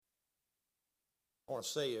I want to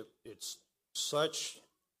say it's such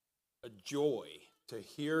a joy to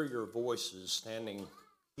hear your voices standing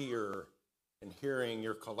here and hearing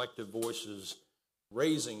your collective voices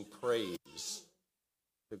raising praise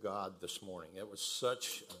to God this morning. It was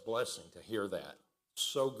such a blessing to hear that.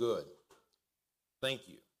 So good. Thank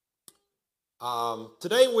you.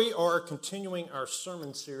 Today we are continuing our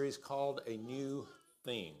sermon series called A New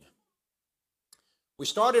Thing. We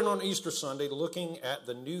started on Easter Sunday looking at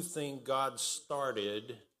the new thing God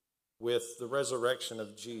started with the resurrection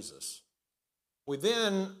of Jesus. We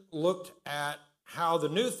then looked at how the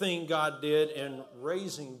new thing God did in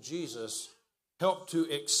raising Jesus helped to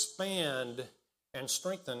expand and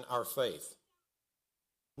strengthen our faith.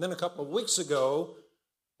 And then a couple of weeks ago,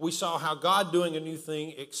 we saw how God doing a new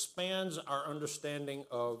thing expands our understanding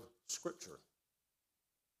of Scripture.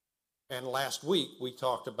 And last week, we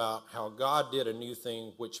talked about how God did a new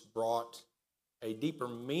thing which brought a deeper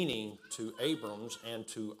meaning to Abram's and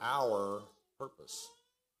to our purpose.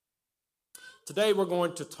 Today, we're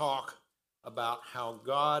going to talk about how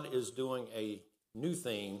God is doing a new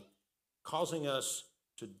thing, causing us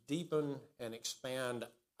to deepen and expand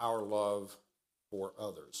our love for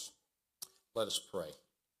others. Let us pray.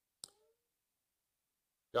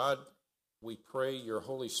 God, we pray your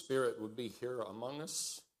Holy Spirit would be here among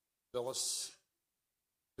us. Fill us,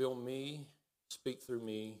 fill me, speak through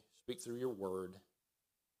your word.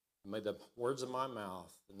 And may the words of my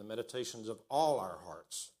mouth and the meditations of all our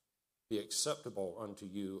hearts be acceptable unto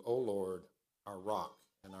you, O Lord, our rock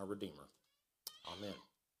and our Redeemer. Amen.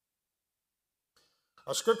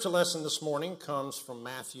 Our scripture lesson this morning comes from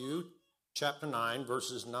Matthew chapter 9,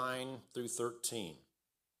 verses 9 through 13.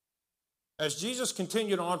 As Jesus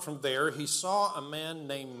continued on from there, he saw a man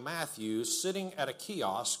named Matthew sitting at a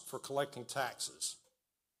kiosk for collecting taxes.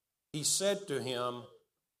 He said to him,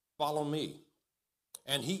 "Follow me."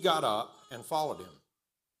 And he got up and followed him.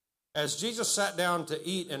 As Jesus sat down to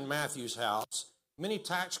eat in Matthew's house, many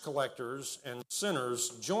tax collectors and sinners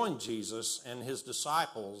joined Jesus and his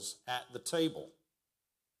disciples at the table.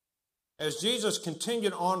 As Jesus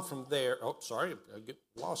continued on from there, I get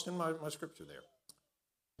lost in my scripture there.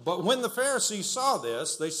 But when the Pharisees saw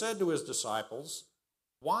this, they said to his disciples,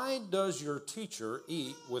 "Why does your teacher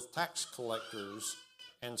eat with tax collectors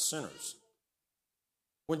and sinners?"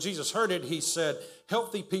 When Jesus heard it, he said,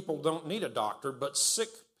 "Healthy people don't need a doctor, but sick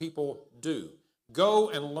people do. Go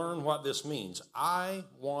and learn what this means. I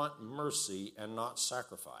want mercy and not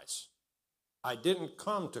sacrifice. I didn't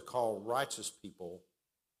come to call righteous people,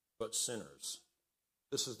 but sinners."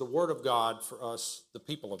 This is the word of God for us, the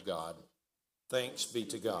people of God. Thanks be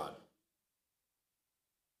to God.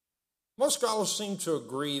 Most scholars seem to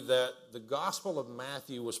agree that the Gospel of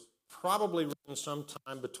Matthew was probably written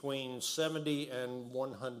sometime between 70 and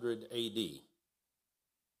 100 AD.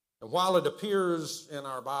 And while it appears in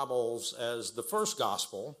our Bibles as the first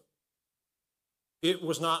Gospel, it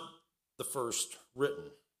was not the first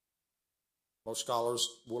written. Most scholars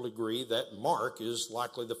will agree that Mark is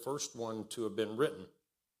likely the first one to have been written.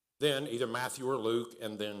 Then either Matthew or Luke,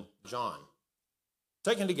 and then John.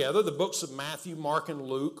 Taken together, the books of Matthew, Mark, and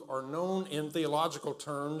Luke are known in theological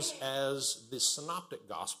terms as the Synoptic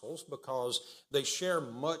Gospels because they share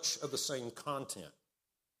much of the same content.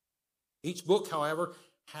 Each book, however,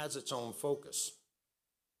 has its own focus.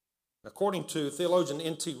 According to theologian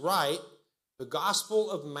N.T. Wright, the Gospel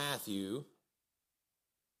of Matthew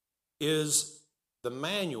is the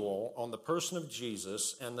manual on the person of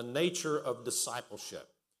Jesus and the nature of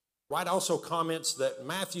discipleship. Wright also comments that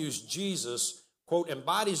Matthew's Jesus, quote,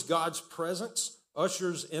 embodies God's presence,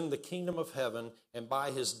 ushers in the kingdom of heaven, and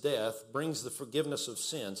by his death brings the forgiveness of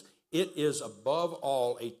sins. It is above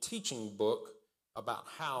all a teaching book about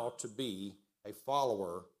how to be a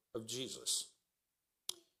follower of Jesus.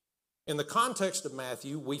 In the context of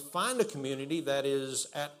Matthew, we find a community that is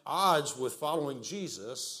at odds with following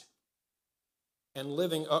Jesus and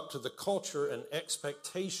living up to the culture and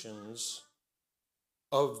expectations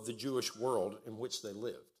of the Jewish world in which they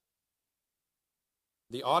lived.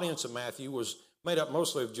 The audience of Matthew was made up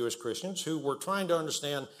mostly of Jewish Christians who were trying to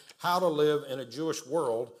understand how to live in a Jewish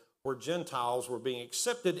world where Gentiles were being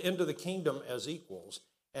accepted into the kingdom as equals.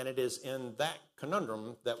 And it is in that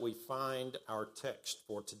conundrum that we find our text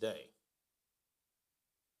for today.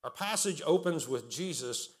 Our passage opens with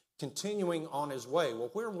Jesus continuing on his way. Well,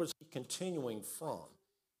 where was he continuing from?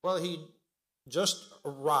 Well, he just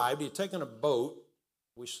arrived. He had taken a boat.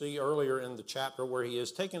 We see earlier in the chapter where he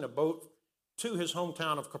has taken a boat to his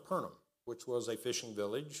hometown of Capernaum, which was a fishing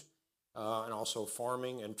village, and also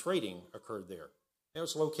farming and trading occurred there. It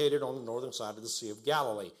was located on the northern side of the Sea of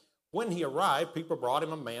Galilee. When he arrived, people brought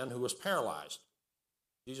him a man who was paralyzed.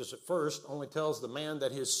 Jesus at first only tells the man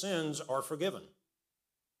that his sins are forgiven,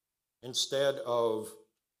 instead of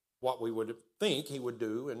what we would think he would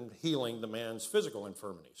do in healing the man's physical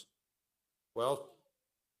infirmities. Well,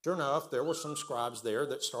 sure enough, there were some scribes there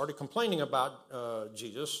that started complaining about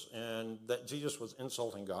Jesus and that Jesus was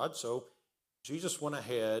insulting God. So Jesus went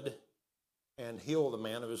ahead and healed the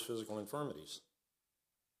man of his physical infirmities.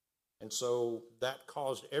 And so that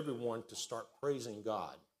caused everyone to start praising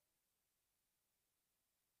God.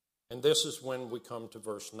 And this is when we come to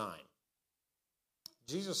verse 9.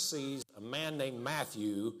 Jesus sees a man named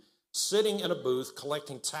Matthew sitting in a booth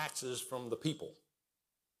collecting taxes from the people.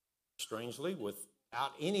 Strangely,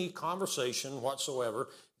 without any conversation whatsoever,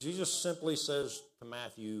 Jesus simply says to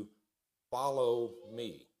Matthew, "Follow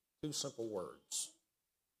me." 2 simple words.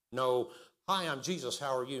 No, "Hi, I'm Jesus.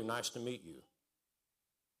 How are you? Nice to meet you."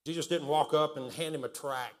 Jesus didn't walk up and hand him a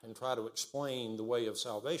tract and try to explain the way of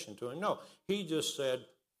salvation to him. No, he just said,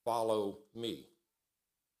 "Follow me."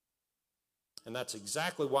 And that's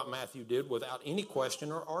exactly what Matthew did without any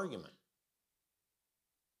question or argument.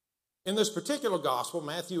 In this particular gospel,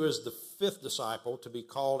 Matthew is the 5th disciple to be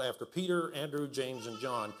called after Peter, Andrew, James, and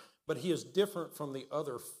John, but he is different from the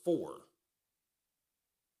other 4.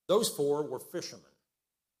 Those 4 were fishermen.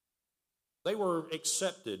 They were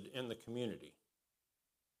accepted in the community.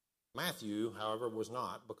 Matthew, however, was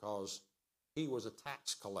not, because he was a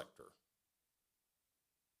tax collector.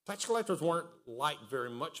 Tax collectors weren't liked very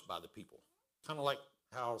much by the people, kind of like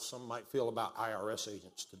how some might feel about IRS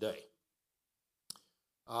agents today.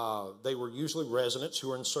 They were usually residents who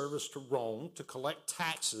were in service to Rome to collect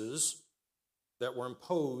taxes that were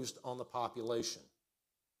imposed on the population.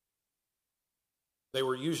 They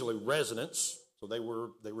were usually residents, so they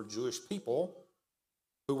were Jewish people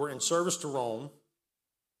who were in service to Rome,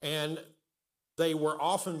 and they were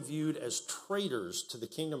often viewed as traitors to the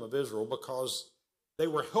kingdom of Israel because they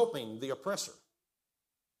were helping the oppressor.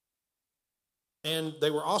 And they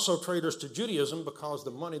were also traitors to Judaism because the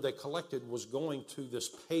money they collected was going to this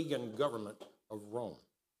pagan government of Rome.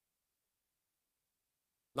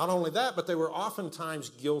 Not only that, but they were oftentimes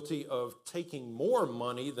guilty of taking more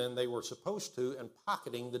money than they were supposed to and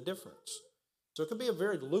pocketing the difference. So it could be a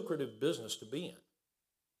very lucrative business to be in.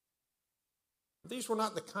 These were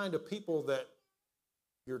not the kind of people that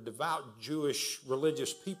your devout Jewish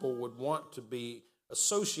religious people would want to be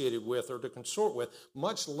associated with or to consort with,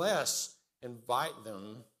 much less invite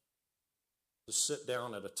them to sit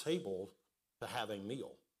down at a table to have a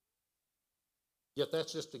meal. Yet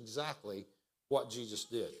that's just exactly what Jesus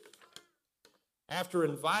did. After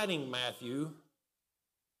inviting Matthew,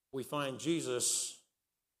 we find Jesus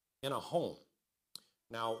in a home.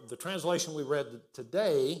 Now, the translation we read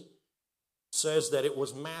today says that it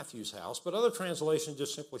was Matthew's house, but other translations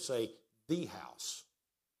just simply say the house.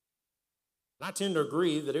 And I tend to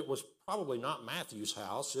agree that it was probably not Matthew's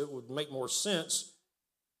house. It would make more sense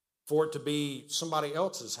for it to be somebody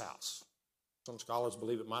else's house. Some scholars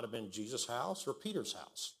believe it might have been Jesus' house or Peter's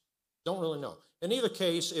house. Don't really know. In either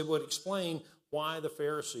case, it would explain why the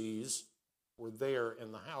Pharisees were there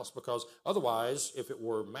in the house, because otherwise, if it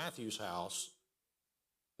were Matthew's house,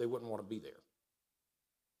 they wouldn't want to be there.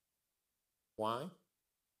 Why?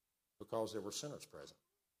 Because there were sinners present.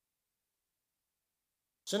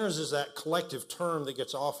 Sinners is that collective term that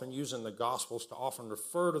gets often used in the Gospels to often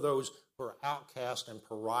refer to those who are outcasts and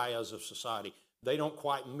pariahs of society. They don't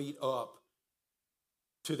quite meet up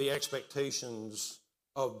to the expectations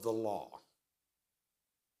of the law.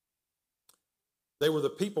 They were the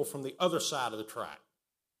people from the other side of the track,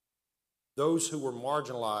 those who were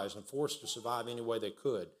marginalized and forced to survive any way they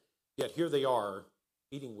could. Yet here they are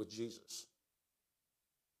eating with Jesus.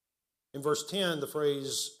 In verse 10, the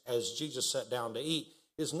phrase, "as Jesus sat down to eat,"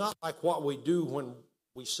 is not like what we do when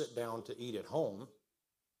we sit down to eat at home.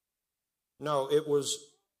 No, it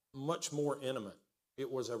was much more intimate.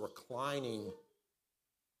 It was a reclining.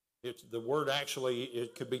 The word actually,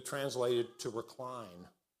 it could be translated to recline.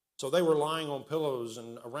 So they were lying on pillows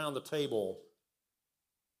and around the table.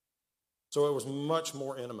 So it was much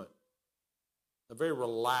more intimate. A very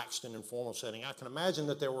relaxed and informal setting. I can imagine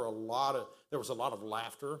that there was a lot of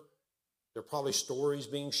laughter. There were probably stories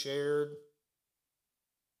being shared.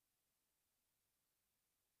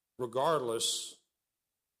 Regardless,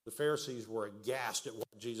 the Pharisees were aghast at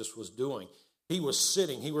what Jesus was doing. He was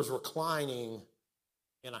sitting, he was reclining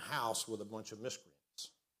in a house with a bunch of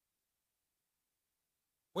miscreants.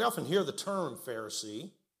 We often hear the term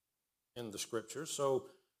Pharisee in the scriptures, so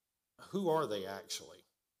who are they actually?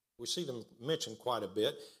 We see them mentioned quite a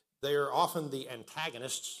bit. They are often the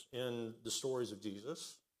antagonists in the stories of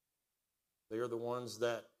Jesus. They are the ones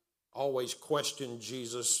that always question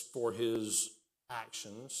Jesus for his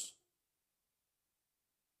actions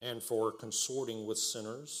and for consorting with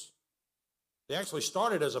sinners. They actually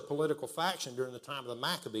started as a political faction during the time of the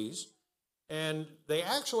Maccabees, and they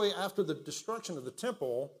actually, after the destruction of the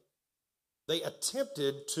temple, they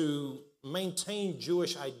attempted to maintain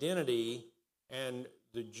Jewish identity and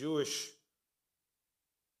the Jewish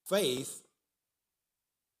faith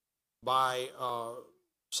by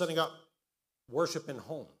setting up worship in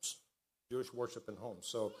homes, Jewish worship in homes.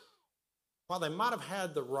 So while they might have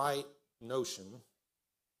had the right notion,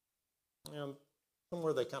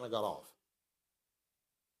 somewhere they kind of got off.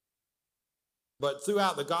 But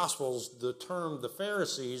throughout the Gospels, the term the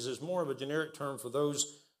Pharisees is more of a generic term for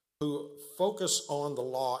those who focus on the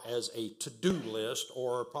law as a to-do list,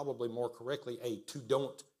 or probably more correctly, a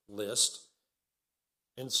to-don't list,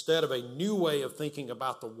 instead of a new way of thinking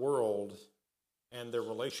about the world and their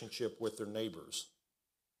relationship with their neighbors.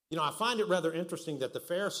 I find it rather interesting that the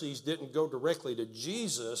Pharisees didn't go directly to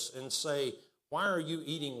Jesus and say, "Why are you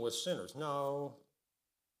eating with sinners?" No.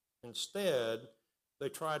 Instead, they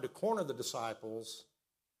tried to corner the disciples,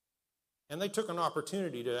 and they took an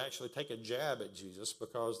opportunity to actually take a jab at Jesus,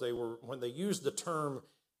 because when they used the term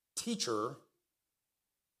teacher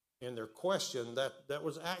in their question, that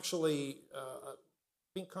was actually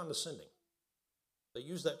being condescending. They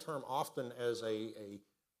used that term often as a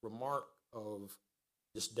remark of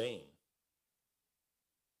disdain.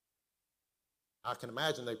 I can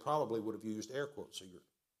imagine they probably would have used air quotes, so your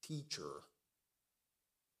teacher.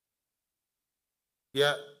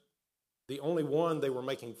 Yet, the only one they were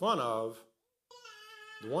making fun of,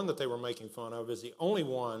 the one that they were making fun of, is the only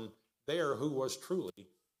one there who was truly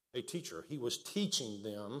a teacher. He was teaching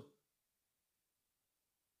them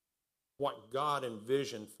what God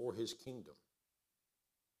envisioned for his kingdom.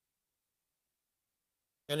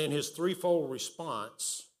 And in his threefold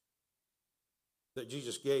response that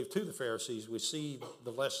Jesus gave to the Pharisees, we see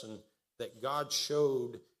the lesson that God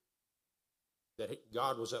showed that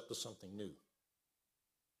God was up to something new.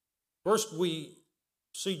 First, we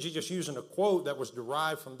see Jesus using a quote that was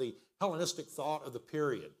derived from the Hellenistic thought of the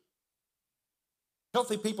period.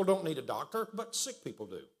 Healthy people don't need a doctor, but sick people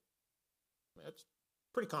do. That's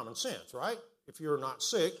pretty common sense, right? If you're not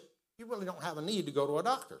sick, you really don't have a need to go to a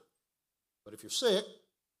doctor. But if you're sick,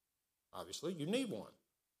 obviously you need one.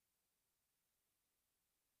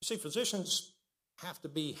 You see, physicians have to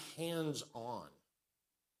be hands-on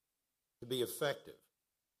to be effective.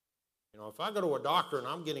 If I go to a doctor and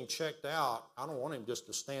I'm getting checked out, I don't want him just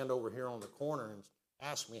to stand over here on the corner and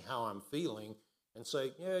ask me how I'm feeling and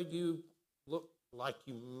say, "Yeah, you look like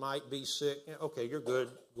you might be sick. Yeah, okay, you're good.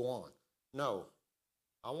 Go on." No,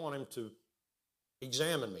 I want him to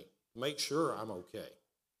examine me, make sure I'm okay.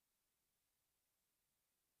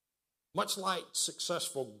 Much like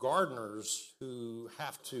successful gardeners who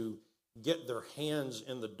have to get their hands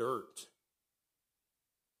in the dirt,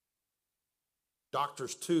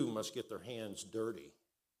 doctors too must get their hands dirty.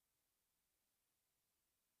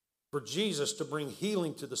 For Jesus to bring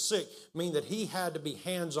healing to the sick mean that he had to be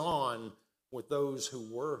hands-on with those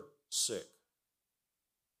who were sick.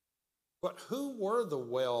 But who were the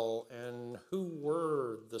well and who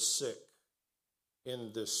were the sick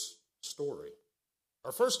in this story?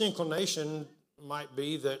 Our first inclination might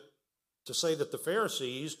be that to say that the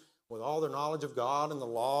Pharisees, with all their knowledge of God and the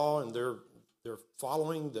law and their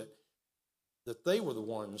following, that they were the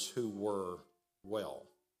ones who were well.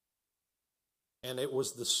 And it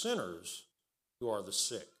was the sinners who are the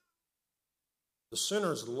sick. The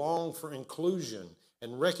sinners longed for inclusion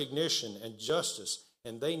and recognition and justice,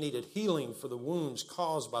 and they needed healing for the wounds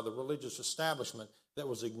caused by the religious establishment that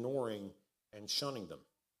was ignoring and shunning them.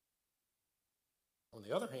 On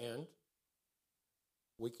the other hand,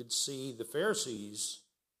 we could see the Pharisees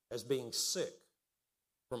as being sick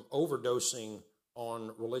from overdosing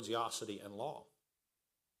on religiosity and law.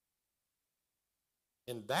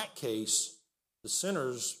 In that case, the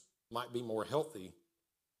sinners might be more healthy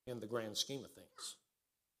in the grand scheme of things.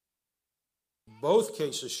 Both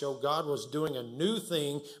cases show God was doing a new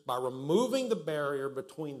thing by removing the barrier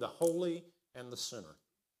between the holy and the sinner.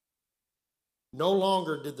 No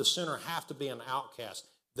longer did the sinner have to be an outcast.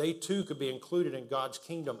 They too could be included in God's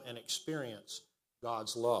kingdom and experience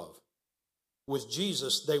God's love. With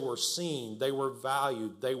Jesus, they were seen, they were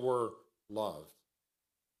valued, they were loved.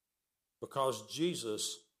 Because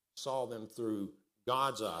Jesus saw them through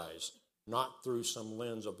God's eyes, not through some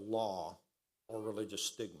lens of law or religious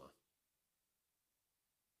stigma.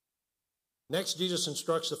 Next, Jesus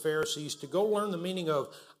instructs the Pharisees to go learn the meaning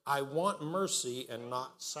of, "I want mercy and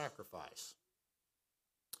not sacrifice."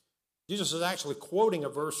 Jesus is actually quoting a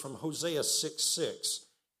verse from Hosea 6:6,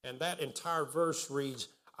 and that entire verse reads,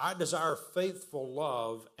 I desire faithful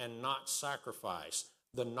love and not sacrifice,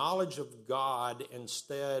 the knowledge of God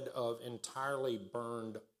instead of entirely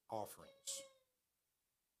burned offerings.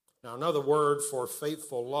 Now, another word for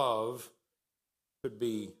faithful love could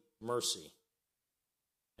be mercy,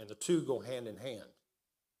 and the two go hand in hand.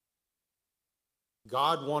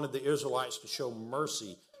 God wanted the Israelites to show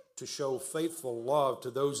mercy, to show faithful love to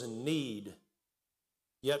those in need,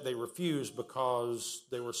 yet they refused because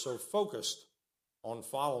they were so focused on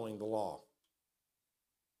following the law.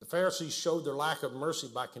 The Pharisees showed their lack of mercy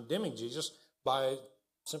by condemning Jesus by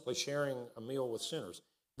simply sharing a meal with sinners.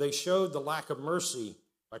 They showed the lack of mercy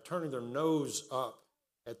by turning their nose up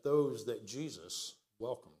at those that Jesus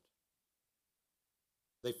welcomed.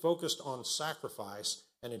 They focused on sacrifice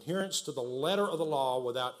and adherence to the letter of the law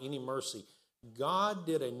without any mercy. God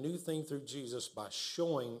did a new thing through Jesus by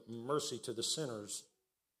showing mercy to the sinners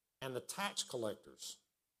and the tax collectors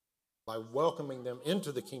by welcoming them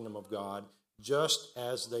into the kingdom of God just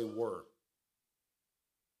as they were.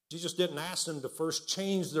 Jesus didn't ask them to first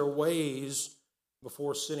change their ways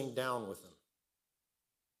before sitting down with them.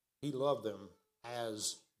 He loved them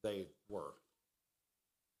as they were.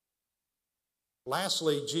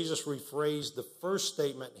 Lastly, Jesus rephrased the first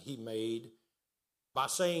statement he made by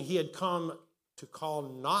saying he had come to call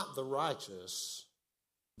not the righteous,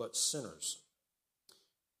 but sinners.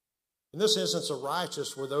 In this instance, the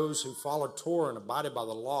righteous were those who followed Torah and abided by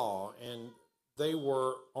the law, and they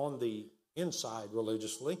were on the inside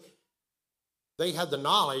religiously. They had the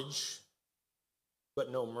knowledge,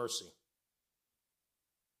 but no mercy.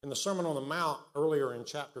 In the Sermon on the Mount earlier in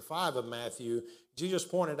chapter 5 of Matthew, Jesus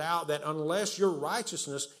pointed out that unless your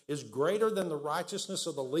righteousness is greater than the righteousness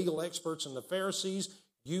of the legal experts and the Pharisees,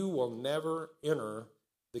 you will never enter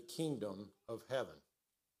the kingdom of heaven.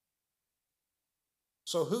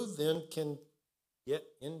 So who then can get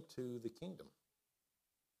into the kingdom?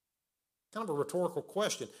 Kind of a rhetorical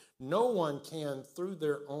question. No one can through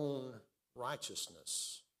their own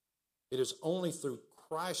righteousness. It is only through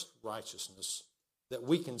Christ's righteousness that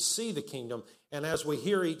we can see the kingdom. And as we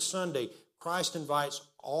hear each Sunday, Christ invites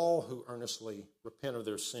all who earnestly repent of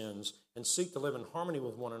their sins and seek to live in harmony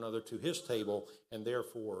with one another to his table and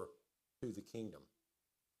therefore to the kingdom.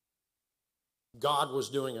 God was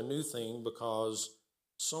doing a new thing because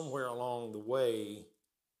somewhere along the way,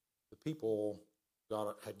 the people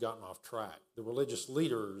had gotten off track. The religious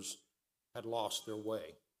leaders had lost their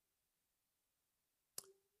way.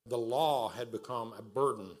 The law had become a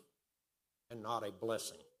burden and not a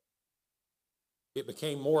blessing. It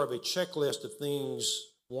became more of a checklist of things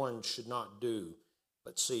one should not do.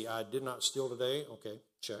 Let's see, I did not steal today. Okay,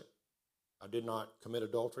 check. I did not commit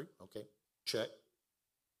adultery. Okay, check.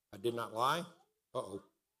 I did not lie. Uh-oh.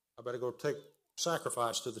 I better go take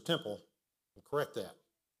sacrifice to the temple and correct that.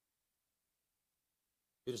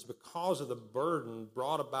 It is because of the burden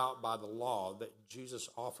brought about by the law that Jesus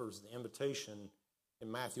offers the invitation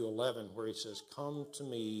in Matthew 11 where he says, "Come to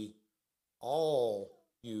me, all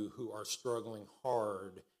you who are struggling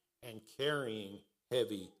hard and carrying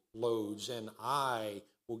heavy loads, and I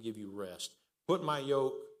will give you rest. Put on my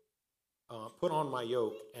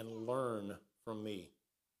yoke and learn from me.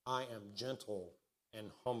 I am gentle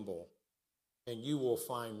and humble, and you will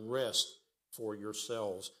find rest for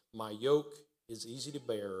yourselves. My yoke is easy to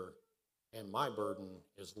bear, and my burden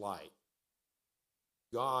is light."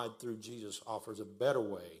 God, through Jesus, offers a better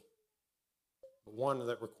way, but one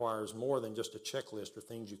that requires more than just a checklist or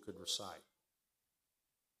things you could recite.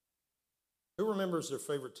 Who remembers their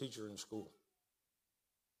favorite teacher in school?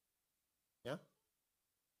 Yeah?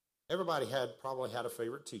 Everybody probably had a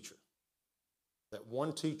favorite teacher. That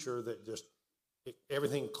one teacher that just,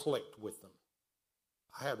 everything clicked with them.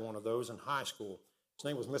 I had one of those in high school. His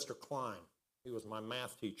name was Mr. Klein. He was my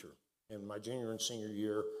math teacher in my junior and senior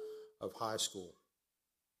year of high school.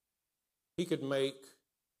 He could make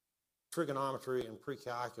trigonometry and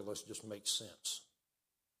pre-calculus just make sense.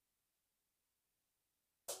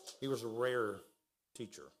 He was a rare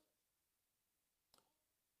teacher.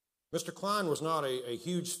 Mr. Klein was not a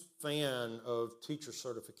huge fan of teacher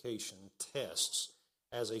certification tests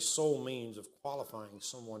as a sole means of qualifying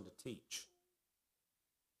someone to teach.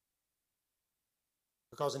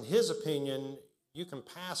 Because in his opinion, you can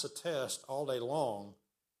pass a test all day long,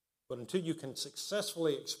 but until you can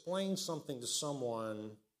successfully explain something to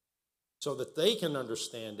someone so that they can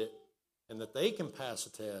understand it and that they can pass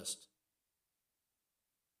a test,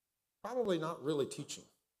 probably not really teaching.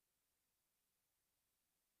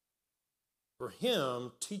 For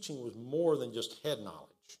him, teaching was more than just head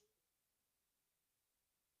knowledge.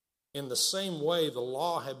 In the same way, the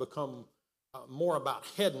law had become more about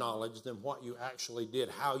head knowledge than what you actually did,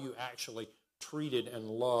 how you actually treated and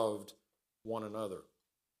loved one another.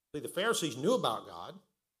 See, the Pharisees knew about God.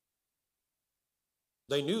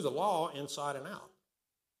 They knew the law inside and out.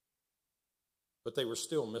 But they were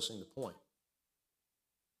still missing the point.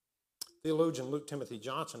 Theologian Luke Timothy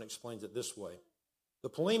Johnson explains it this way. The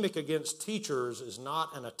polemic against teachers is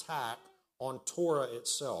not an attack on Torah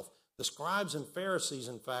itself. The scribes and Pharisees,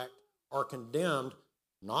 in fact, are condemned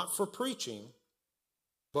not for preaching,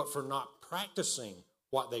 but for not practicing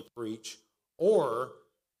what they preach or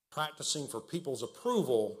practicing for people's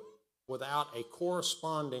approval without a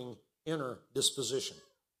corresponding inner disposition.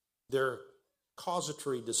 Their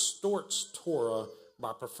casuistry distorts Torah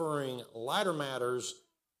by preferring lighter matters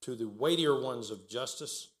to the weightier ones of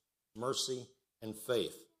justice, mercy, and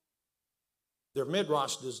faith. Their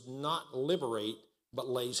midrash does not liberate, but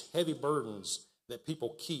lays heavy burdens that keep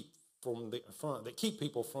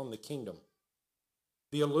people from the kingdom.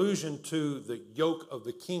 The allusion to the yoke of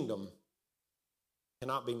the kingdom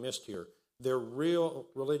cannot be missed here. Their real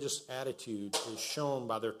religious attitude is shown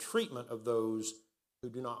by their treatment of those who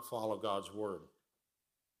do not follow God's word.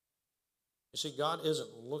 You see, God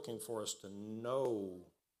isn't looking for us to know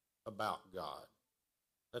about God.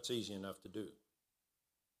 That's easy enough to do.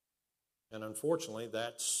 And unfortunately,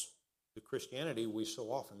 that's the Christianity we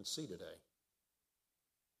so often see today.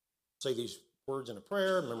 Say these words in a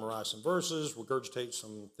prayer, memorize some verses, regurgitate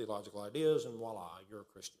some theological ideas, and voila, you're a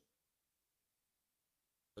Christian.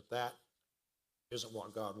 But that isn't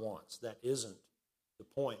what God wants. That isn't the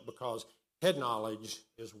point, because head knowledge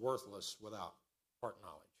is worthless without heart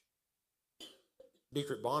knowledge.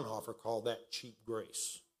 Dietrich Bonhoeffer called that cheap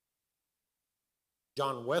grace.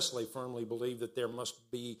 John Wesley firmly believed that there must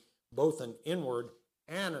be both an inward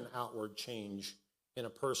and an outward change in a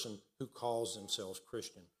person who calls themselves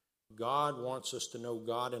Christian. God wants us to know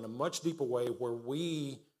God in a much deeper way, where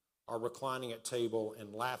we are reclining at table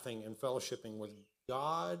and laughing and fellowshipping with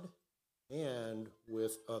God and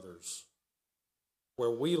with others,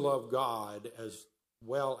 where we love God as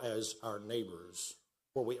well as our neighbors,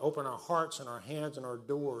 where we open our hearts and our hands and our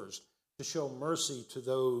doors to show mercy to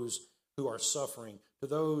those who are suffering, to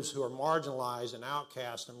those who are marginalized and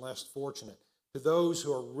outcast and less fortunate, to those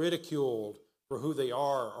who are ridiculed for who they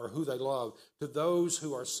are or who they love, to those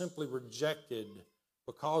who are simply rejected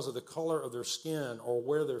because of the color of their skin or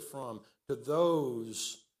where they're from, to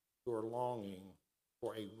those who are longing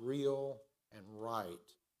for a real and right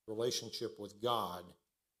relationship with God,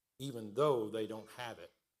 even though they don't have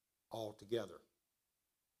it altogether.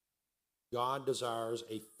 God desires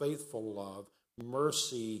a faithful love,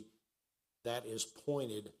 mercy that is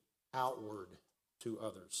pointed outward to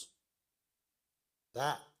others.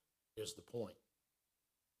 That is the point.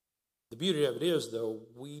 The beauty of it is, though,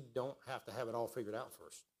 we don't have to have it all figured out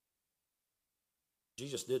first.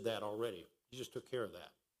 Jesus did that already. Jesus took care of that.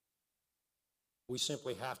 We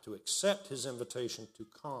simply have to accept his invitation to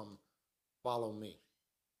come, follow me.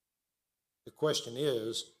 The question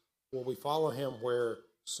is, will we follow him where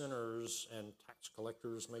sinners and tax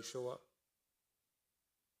collectors may show up?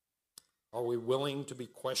 Are we willing to be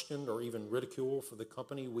questioned or even ridiculed for the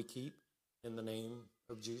company we keep in the name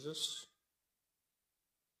of Jesus?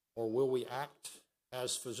 Or will we act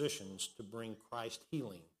as physicians to bring Christ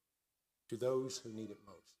healing to those who need it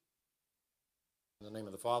most? In the name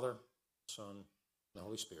of the Father, Son, and the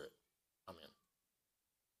Holy Spirit. Amen.